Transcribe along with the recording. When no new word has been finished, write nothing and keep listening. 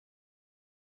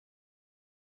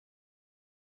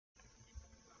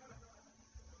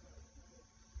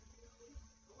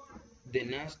The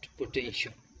Nernst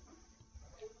potential.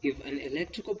 If an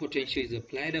electrical potential is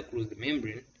applied across the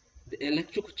membrane, the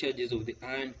electrical charges of the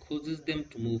ion causes them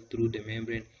to move through the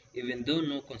membrane even though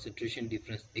no concentration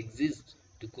difference exists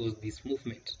to cause this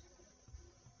movement.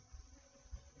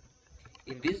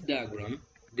 In this diagram,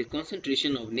 the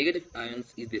concentration of negative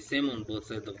ions is the same on both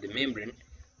sides of the membrane,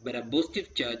 but a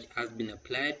positive charge has been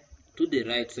applied to the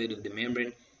right side of the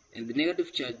membrane and the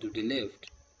negative charge to the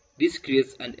left. This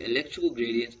creates an electrical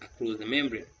gradient across the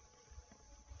membrane.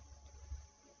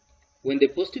 When the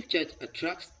positive charge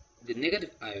attracts the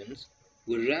negative ions,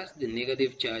 whereas the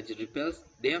negative charge repels,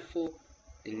 therefore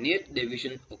the net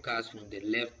diffusion occurs from the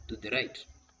left to the right.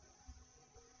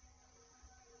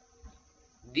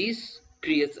 This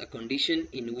creates a condition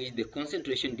in which the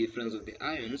concentration difference of the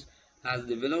ions has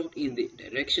developed in the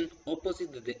direction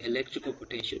opposite to the electrical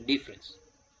potential difference.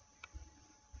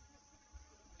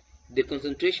 The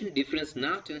concentration difference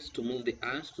now tends to move the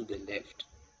ions to the left,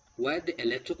 while the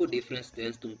electrical difference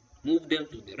tends to move them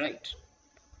to the right.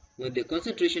 When the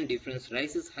concentration difference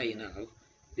rises high enough,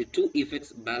 the two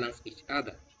effects balance each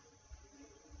other.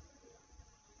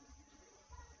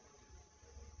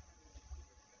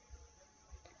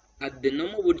 At the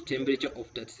normal wood temperature of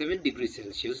 37 degrees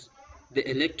Celsius, the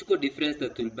electrical difference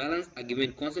that will balance a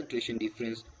given concentration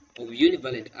difference of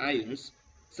univalent ions,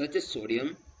 such as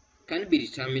sodium, can be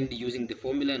determined using the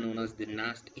formula known as the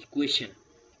Nernst equation.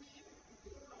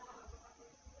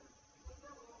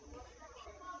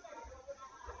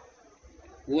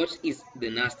 What is the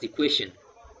Nernst equation?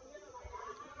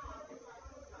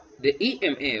 The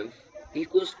EMF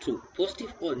equals to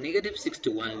positive or negative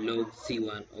 61 log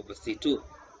C1 over C2.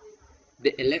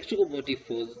 The electrical motive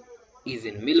force is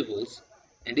in millivolts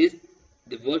and is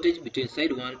the voltage between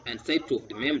side 1 and side 2 of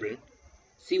the membrane.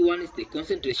 C1 is the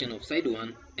concentration of side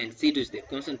 1 and C2 is the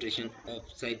concentration of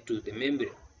side 2 of the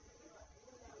membrane.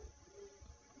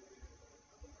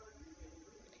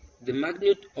 The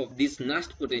magnitude of this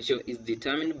Nernst potential is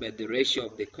determined by the ratio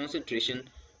of the concentration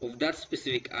of that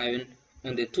specific ion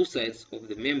on the two sides of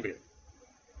the membrane.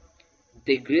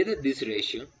 The greater this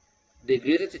ratio, the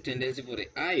greater the tendency for the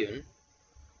ion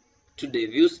to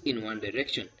diffuse in one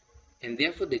direction, and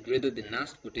therefore the greater the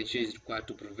Nernst potential is required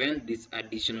to prevent this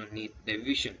additional net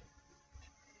diffusion.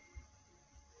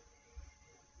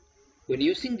 When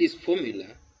using this formula,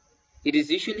 it is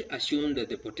usually assumed that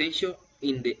the potential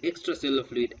in the extracellular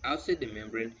fluid outside the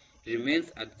membrane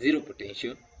remains at zero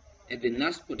potential, and the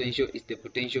Nernst potential is the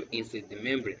potential inside the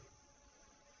membrane.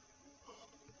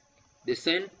 The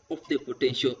sign of the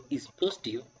potential is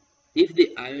positive if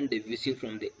the ion diffusing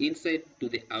from the inside to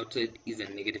the outside is a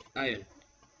negative ion,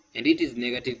 and it is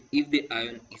negative if the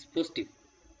ion is positive.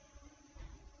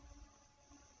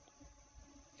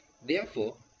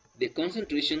 Therefore, the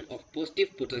concentration of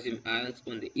positive potassium ions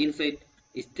on the inside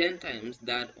is 10 times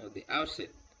that on the outside.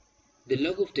 The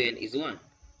log of 10 is 1,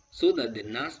 so that the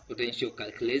Nernst potential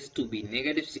calculates to be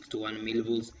negative 61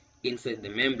 millivolts inside the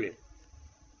membrane.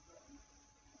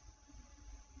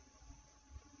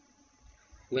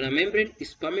 When a membrane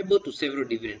is permeable to several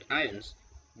different ions,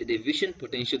 the diffusion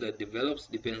potential that develops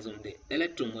depends on the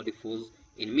electromotive force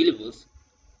in millivolts,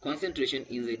 concentration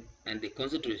inside and the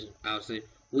concentration outside,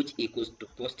 which equals to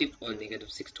positive or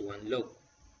negative 61 log.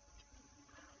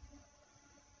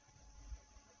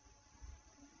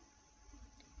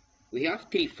 We have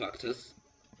three factors: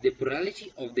 the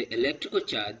polarity of the electrical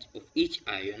charge of each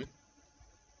ion,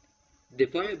 the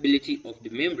permeability of the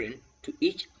membrane to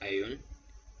each ion,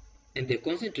 and the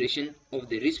concentration of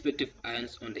the respective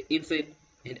ions on the inside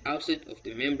and outside of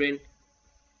the membrane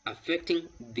affecting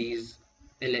these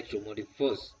electromotive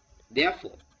force.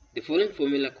 Therefore, the following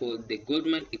formula, called the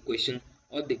Goldman equation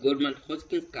or the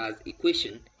Goldman-Hodgkin-Kars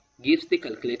equation, gives the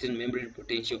calculated membrane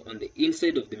potential on the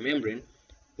inside of the membrane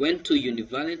when two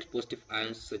univalent positive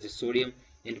ions such as sodium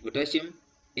and potassium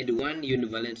and one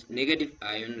univalent negative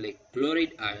ion like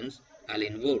chloride ions are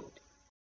involved.